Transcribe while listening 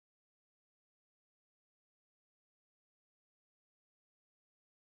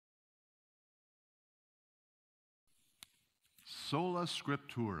Sola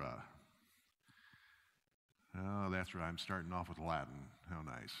Scriptura. Oh, that's right. I'm starting off with Latin. How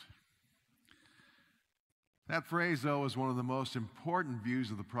nice. That phrase, though, is one of the most important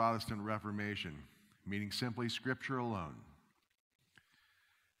views of the Protestant Reformation, meaning simply Scripture alone.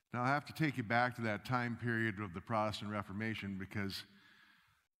 Now, I have to take you back to that time period of the Protestant Reformation because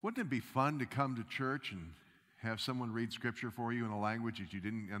wouldn't it be fun to come to church and have someone read Scripture for you in a language that you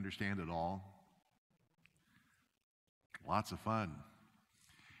didn't understand at all? Lots of fun.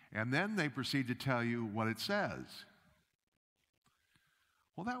 And then they proceed to tell you what it says.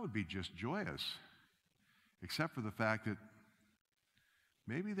 Well, that would be just joyous, except for the fact that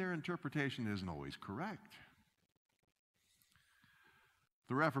maybe their interpretation isn't always correct.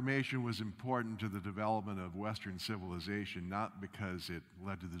 The Reformation was important to the development of Western civilization, not because it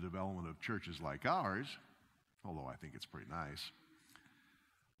led to the development of churches like ours, although I think it's pretty nice,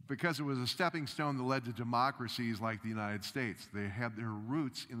 because it was a stepping stone that led to democracies like the United States. They had their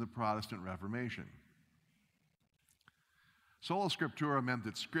roots in the Protestant Reformation. Sola Scriptura meant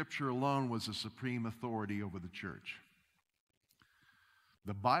that Scripture alone was the supreme authority over the church.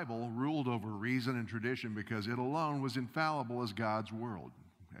 The Bible ruled over reason and tradition because it alone was infallible as God's word,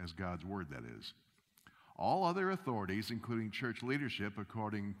 that is. All other authorities, including church leadership,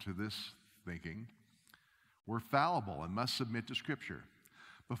 according to this thinking, were fallible and must submit to Scripture.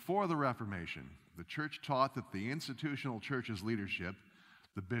 Before the Reformation, the church taught that the institutional church's leadership,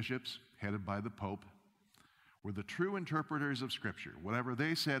 the bishops, headed by the Pope, were the true interpreters of Scripture. Whatever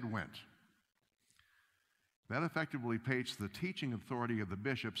they said went. That effectively placed the teaching authority of the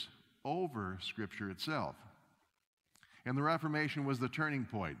bishops over Scripture itself. And the Reformation was the turning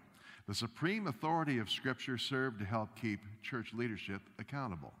point. The supreme authority of Scripture served to help keep church leadership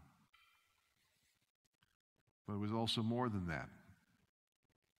accountable. But it was also more than that.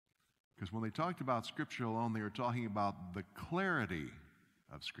 Because when they talked about Scripture alone, they were talking about the clarity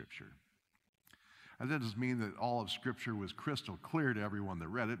of Scripture. And that doesn't mean that all of Scripture was crystal clear to everyone that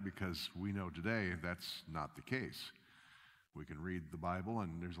read it, because we know today that's not the case. We can read the Bible,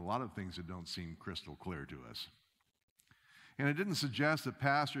 and there's a lot of things that don't seem crystal clear to us. And it didn't suggest that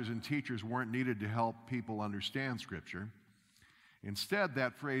pastors and teachers weren't needed to help people understand Scripture. Instead,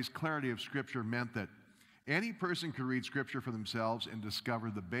 that phrase, clarity of Scripture, meant that any person could read Scripture for themselves and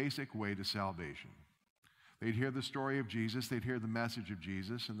discover the basic way to salvation. They'd hear the story of Jesus, they'd hear the message of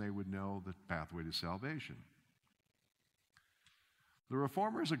Jesus, and they would know the pathway to salvation. The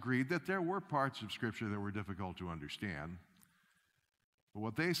Reformers agreed that there were parts of Scripture that were difficult to understand. But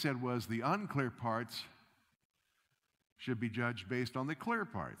what they said was the unclear parts should be judged based on the clear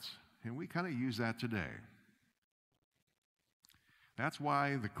parts. And we kind of use that today. That's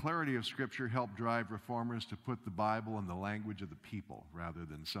why the clarity of Scripture helped drive reformers to put the Bible in the language of the people rather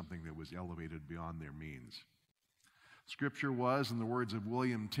than something that was elevated beyond their means. Scripture was, in the words of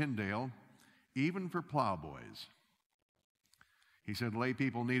William Tyndale, even for plowboys. He said lay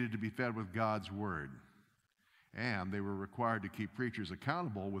people needed to be fed with God's Word, and they were required to keep preachers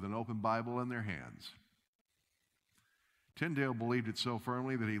accountable with an open Bible in their hands. Tyndale believed it so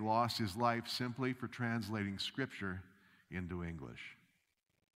firmly that he lost his life simply for translating Scripture into English.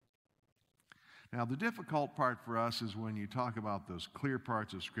 Now, the difficult part for us is when you talk about those clear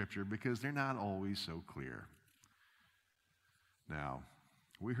parts of Scripture, because they're not always so clear. Now,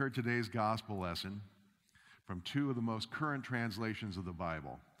 we heard today's gospel lesson from two of the most current translations of the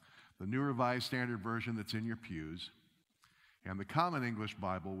Bible, the New Revised Standard Version that's in your pews, and the Common English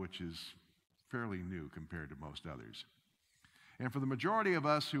Bible, which is fairly new compared to most others. And for the majority of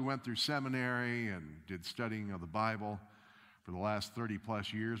us who went through seminary and did studying of the Bible for the last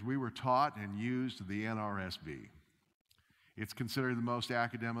 30-plus years, we were taught and used the NRSV. It's considered the most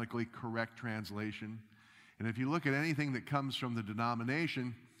academically correct translation. And if you look at anything that comes from the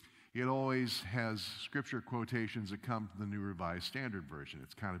denomination, it always has Scripture quotations that come from the New Revised Standard Version.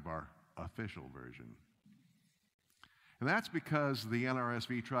 It's kind of our official version. And that's because the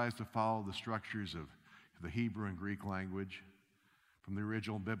NRSV tries to follow the structures of the Hebrew and Greek language from the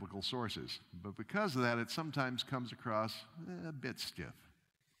original biblical sources. But because of that, it sometimes comes across a bit stiff.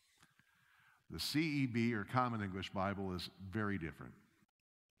 The CEB, or Common English Bible, is very different.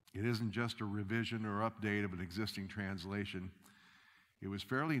 It isn't just a revision or update of an existing translation. It was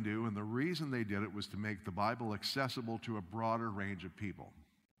fairly new, and the reason they did it was to make the Bible accessible to a broader range of people.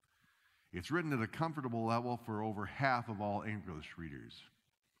 It's written at a comfortable level for over half of all English readers.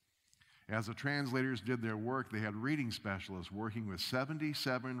 As the translators did their work, they had reading specialists working with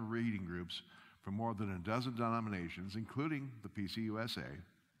 77 reading groups from more than a dozen denominations, including the PCUSA,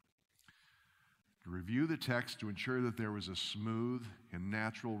 to review the text to ensure that there was a smooth and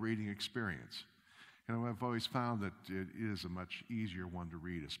natural reading experience. And I've always found that it is a much easier one to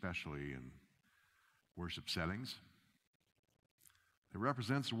read, especially in worship settings. It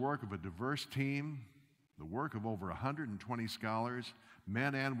represents the work of a diverse team, the work of over 120 scholars,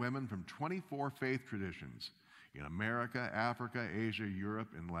 men and women from 24 faith traditions in America, Africa, Asia, Europe,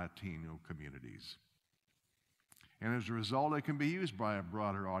 and Latino communities. And as a result, it can be used by a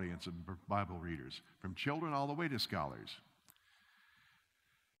broader audience of Bible readers, from children all the way to scholars.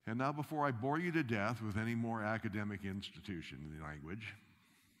 And now, before I bore you to death with any more academic institution language,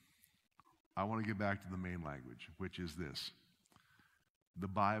 I want to get back to the main language, which is this. The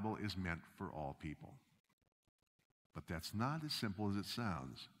Bible is meant for all people. But that's not as simple as it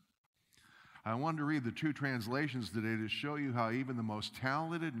sounds. I wanted to read the two translations today to show you how even the most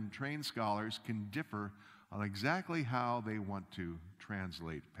talented and trained scholars can differ on exactly how they want to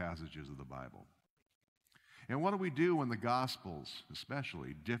translate passages of the Bible. And what do we do when the Gospels,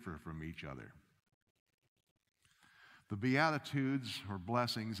 especially, differ from each other? The Beatitudes, or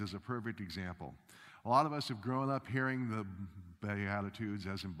blessings, is a perfect example. A lot of us have grown up hearing the Beatitudes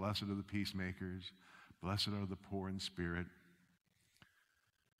as in blessed are the peacemakers, blessed are the poor in spirit.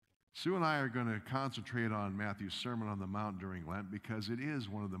 Sue and I are going to concentrate on Matthew's Sermon on the Mount during Lent because it is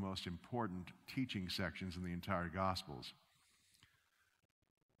one of the most important teaching sections in the entire Gospels.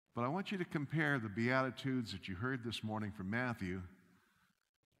 But I want you to compare the Beatitudes that you heard this morning from Matthew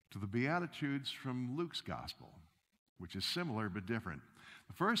to the Beatitudes from Luke's Gospel, which is similar but different.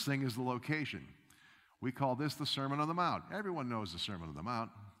 The first thing is the location. We call this the Sermon on the Mount. Everyone knows the Sermon on the Mount.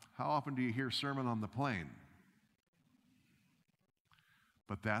 How often do you hear Sermon on the Plain?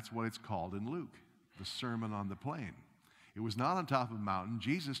 But that's what it's called in Luke, the Sermon on the Plain. It was not on top of a mountain.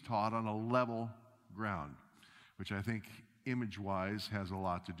 Jesus taught on a level ground, which I think image-wise has a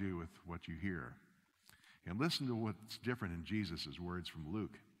lot to do with what you hear. And listen to what's different in Jesus' words from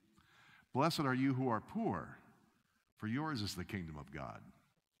Luke. Blessed are you who are poor, for yours is the kingdom of God.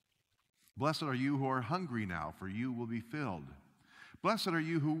 Blessed are you who are hungry now, for you will be filled. Blessed are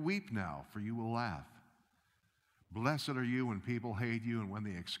you who weep now, for you will laugh. Blessed are you when people hate you and when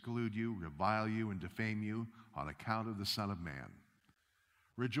they exclude you, revile you, and defame you on account of the Son of Man.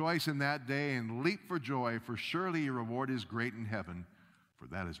 Rejoice in that day and leap for joy, for surely your reward is great in heaven, for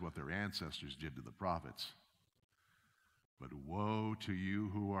that is what their ancestors did to the prophets. But woe to you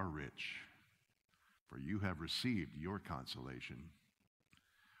who are rich, for you have received your consolation.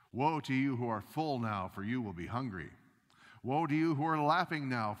 Woe to you who are full now, for you will be hungry. Woe to you who are laughing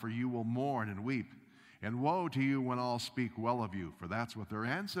now, for you will mourn and weep. And woe to you when all speak well of you, for that's what their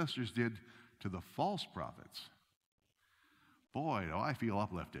ancestors did to the false prophets. Boy, do I feel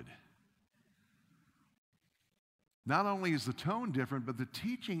uplifted. Not only is the tone different, but the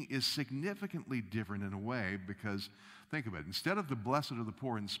teaching is significantly different in a way because, think of it, instead of the blessed are the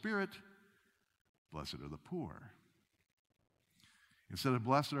poor in spirit, blessed are the poor. Instead of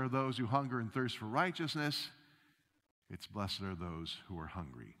blessed are those who hunger and thirst for righteousness, it's blessed are those who are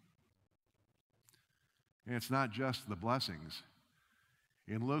hungry. And it's not just the blessings.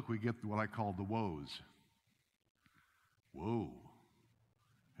 In Luke, we get what I call the woes. Woe,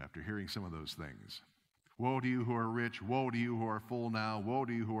 after hearing some of those things. Woe to you who are rich, woe to you who are full now, woe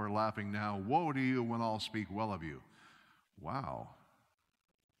to you who are laughing now, woe to you when all speak well of you. Wow.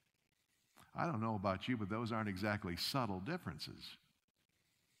 I don't know about you, but those aren't exactly subtle differences.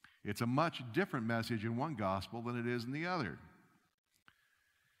 It's a much different message in one gospel than it is in the other.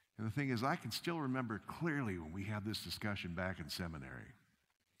 And the thing is, I can still remember clearly when we had this discussion back in seminary.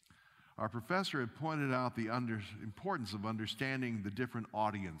 Our professor had pointed out the importance of understanding the different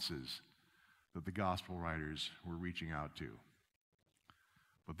audiences that the gospel writers were reaching out to.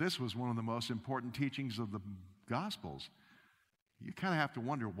 But this was one of the most important teachings of the Gospels. You kind of have to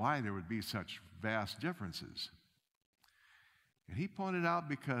wonder why there would be such vast differences. And he pointed out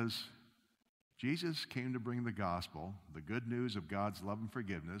because Jesus came to bring the gospel, the good news of God's love and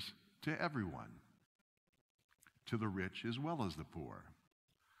forgiveness, to everyone, to the rich as well as the poor,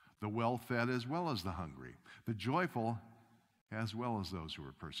 the well-fed as well as the hungry, the joyful as well as those who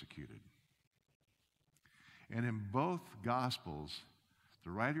are persecuted. And in both Gospels,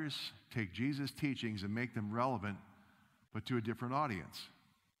 the writers take Jesus' teachings and make them relevant, but to a different audience.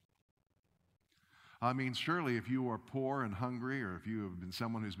 I mean, surely if you are poor and hungry, or if you have been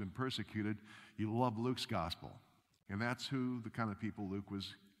someone who's been persecuted, you love Luke's gospel. And that's who the kind of people Luke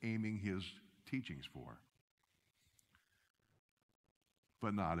was aiming his teachings for.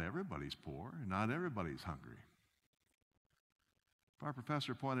 But not everybody's poor, and not everybody's hungry. Our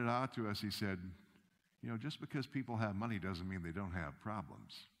professor pointed out to us, he said, you know, just because people have money doesn't mean they don't have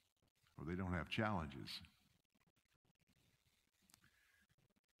problems or they don't have challenges.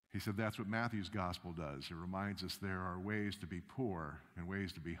 He said that's what Matthew's gospel does. It reminds us there are ways to be poor and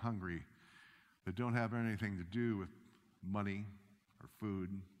ways to be hungry that don't have anything to do with money or food.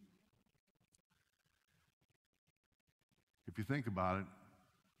 If you think about it,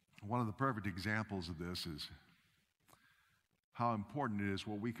 one of the perfect examples of this is how important it is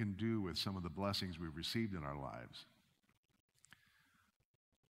what we can do with some of the blessings we've received in our lives.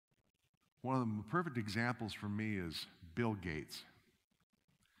 One of the perfect examples for me is Bill Gates.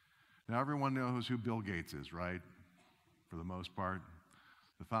 Now, everyone knows who Bill Gates is, right? For the most part.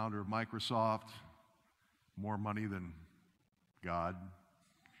 The founder of Microsoft, more money than God.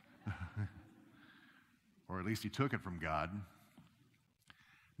 Or at least he took it from God.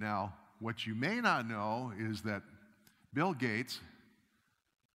 Now, what you may not know is that Bill Gates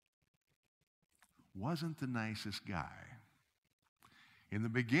wasn't the nicest guy. In the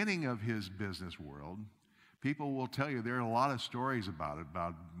beginning of his business world, people will tell you there are a lot of stories about it,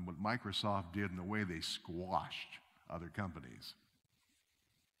 about what Microsoft did and the way they squashed other companies.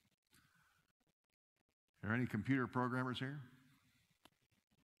 Are there any computer programmers here?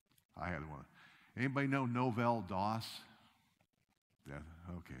 I had one. Anybody know Novell DOS? Yeah,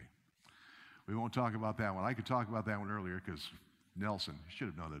 okay. We won't talk about that one. I could talk about that one earlier because Nelson, you should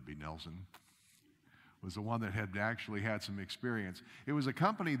have known that'd be Nelson, was the one that had actually had some experience. It was a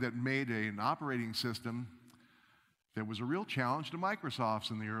company that made an operating system that was a real challenge to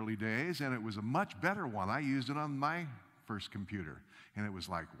Microsoft's in the early days, and it was a much better one. I used it on my first computer, and it was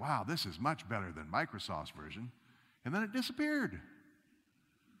like, wow, this is much better than Microsoft's version. And then it disappeared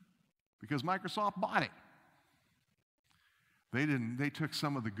because Microsoft bought it. They took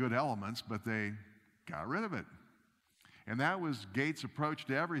some of the good elements, but they got rid of it. And that was Gates' approach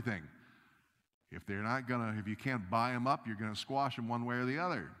to everything. If you can't buy them up, you're going to squash them one way or the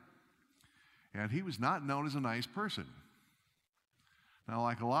other. And he was not known as a nice person. Now,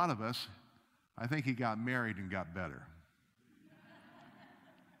 like a lot of us, I think he got married and got better.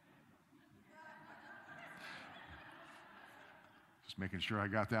 Just making sure I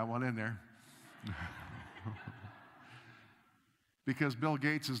got that one in there. Because Bill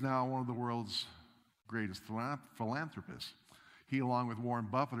Gates is now one of the world's greatest philanthropists. He, along with Warren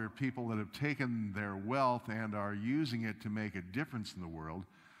Buffett, are people that have taken their wealth and are using it to make a difference in the world.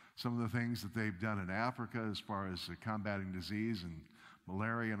 Some of the things that they've done in Africa as far as combating disease and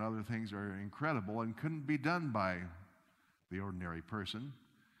malaria and other things are incredible and couldn't be done by the ordinary person.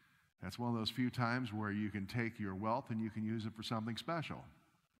 That's one of those few times where you can take your wealth and you can use it for something special.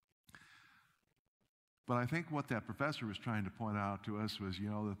 But I think what that professor was trying to point out to us was,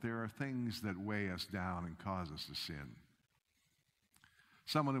 that there are things that weigh us down and cause us to sin.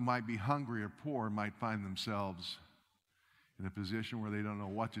 Someone who might be hungry or poor might find themselves in a position where they don't know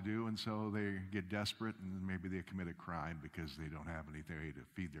what to do, and so they get desperate and maybe they commit a crime because they don't have anything to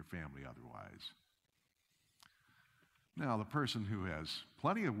feed their family otherwise. Now, the person who has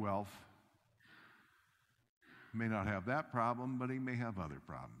plenty of wealth may not have that problem, but he may have other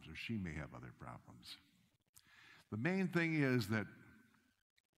problems, or she may have other problems. The main thing is that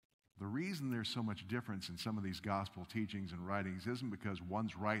the reason there's so much difference in some of these gospel teachings and writings isn't because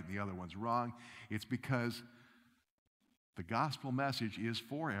one's right and the other one's wrong. It's because the gospel message is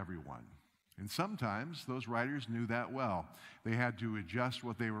for everyone. And sometimes those writers knew that well. They had to adjust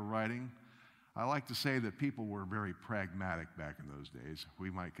what they were writing. I like to say that people were very pragmatic back in those days. We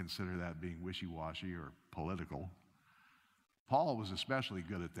might consider that being wishy-washy or political. Paul was especially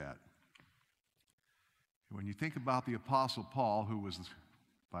good at that. When you think about the Apostle Paul, who was,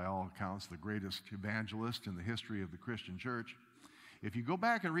 by all accounts, the greatest evangelist in the history of the Christian church, if you go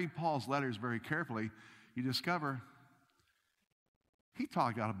back and read Paul's letters very carefully, you discover he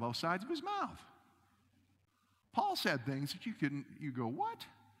talked out of both sides of his mouth. Paul said things that you go, what?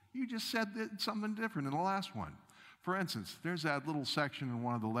 You just said something different in the last one. For instance, there's that little section in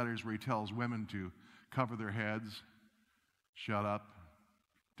one of the letters where he tells women to cover their heads, shut up,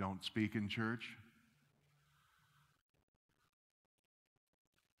 don't speak in church.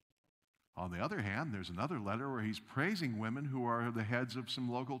 On the other hand, there's another letter where he's praising women who are the heads of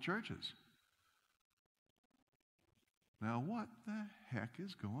some local churches. Now, what the heck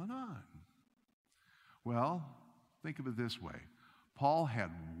is going on? Well, think of it this way. Paul had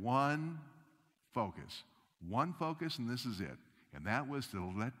one focus, and this is it. And that was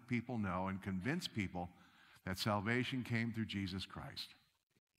to let people know and convince people that salvation came through Jesus Christ.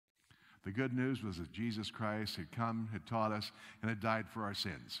 The good news was that Jesus Christ had come, had taught us, and had died for our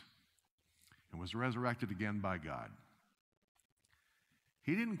sins, and was resurrected again by God.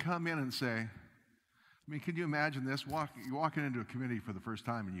 He didn't come in and say, can you imagine this? You walking into a community for the first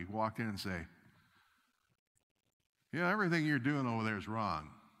time and you walked in and say, everything you're doing over there is wrong.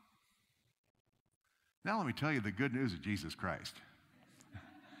 Now let me tell you the good news of Jesus Christ.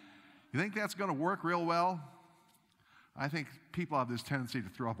 You think that's going to work real well? I think people have this tendency to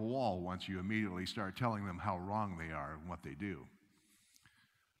throw up a wall once you immediately start telling them how wrong they are and what they do.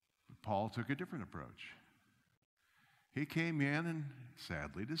 But Paul took a different approach. He came in and,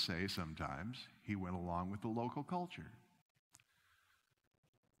 sadly to say, sometimes he went along with the local culture.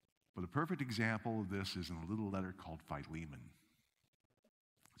 But a perfect example of this is in a little letter called Philemon.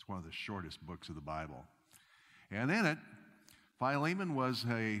 It's one of the shortest books of the Bible. And in it, Philemon was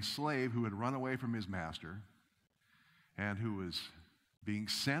a slave who had run away from his master and who was being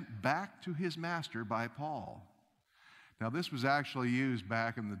sent back to his master by Paul. Now, this was actually used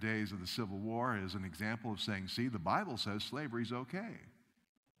back in the days of the Civil War as an example of saying, see, the Bible says slavery's okay.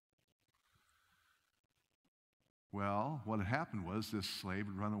 Well, what had happened was this slave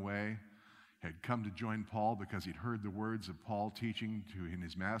had run away, had come to join Paul because he'd heard the words of Paul teaching in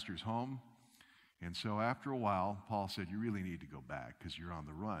his master's home. And so after a while, Paul said, you really need to go back because you're on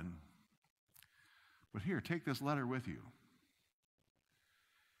the run. But here, take this letter with you.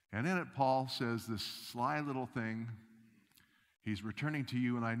 And in it, Paul says this sly little thing, he's returning to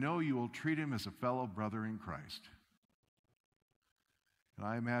you, and I know you will treat him as a fellow brother in Christ. And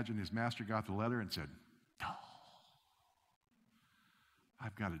I imagine his master got the letter and said, oh,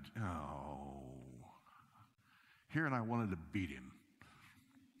 I've got to, Here, and I wanted to beat him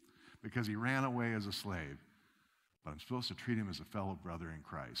because he ran away as a slave, but I'm supposed to treat him as a fellow brother in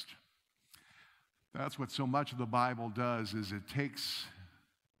Christ. That's what so much of the Bible does, is it takes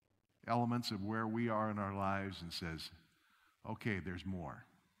elements of where we are in our lives and says, okay, there's more.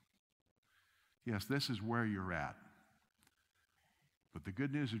 Yes, this is where you're at. But the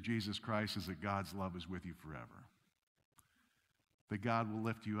good news of Jesus Christ is that God's love is with you forever. That God will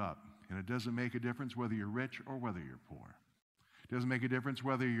lift you up. And it doesn't make a difference whether you're rich or whether you're poor. It doesn't make a difference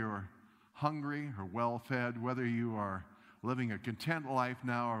whether you're hungry or well-fed, whether you are living a content life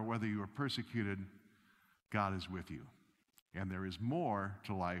now or whether you are persecuted. God is with you. And there is more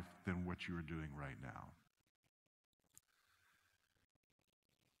to life than what you are doing right now.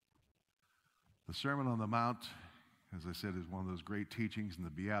 The Sermon on the Mount, as I said, is one of those great teachings, and the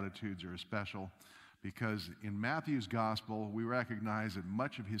Beatitudes are special because in Matthew's gospel, we recognize that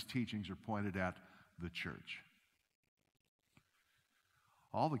much of his teachings are pointed at the church.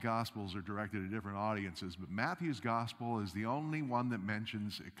 All the gospels are directed at different audiences, but Matthew's gospel is the only one that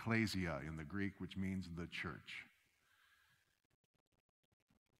mentions ecclesia in the Greek, which means the church.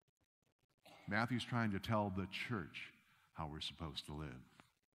 Matthew's trying to tell the church how we're supposed to live.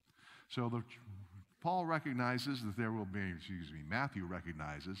 So Paul recognizes that there will be, Matthew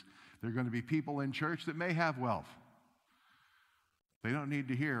recognizes there are going to be people in church that may have wealth. They don't need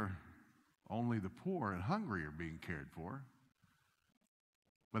to hear only the poor and hungry are being cared for,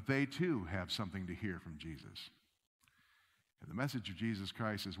 but they too have something to hear from Jesus. And the message of Jesus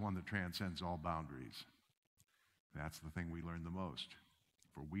Christ is one that transcends all boundaries. That's the thing we learn the most.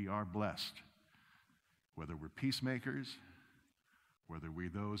 For we are blessed, whether we're peacemakers, whether we're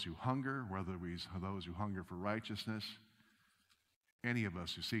those who hunger, whether we're those who hunger for righteousness, any of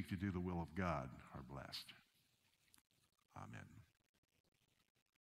us who seek to do the will of God are blessed. Amen.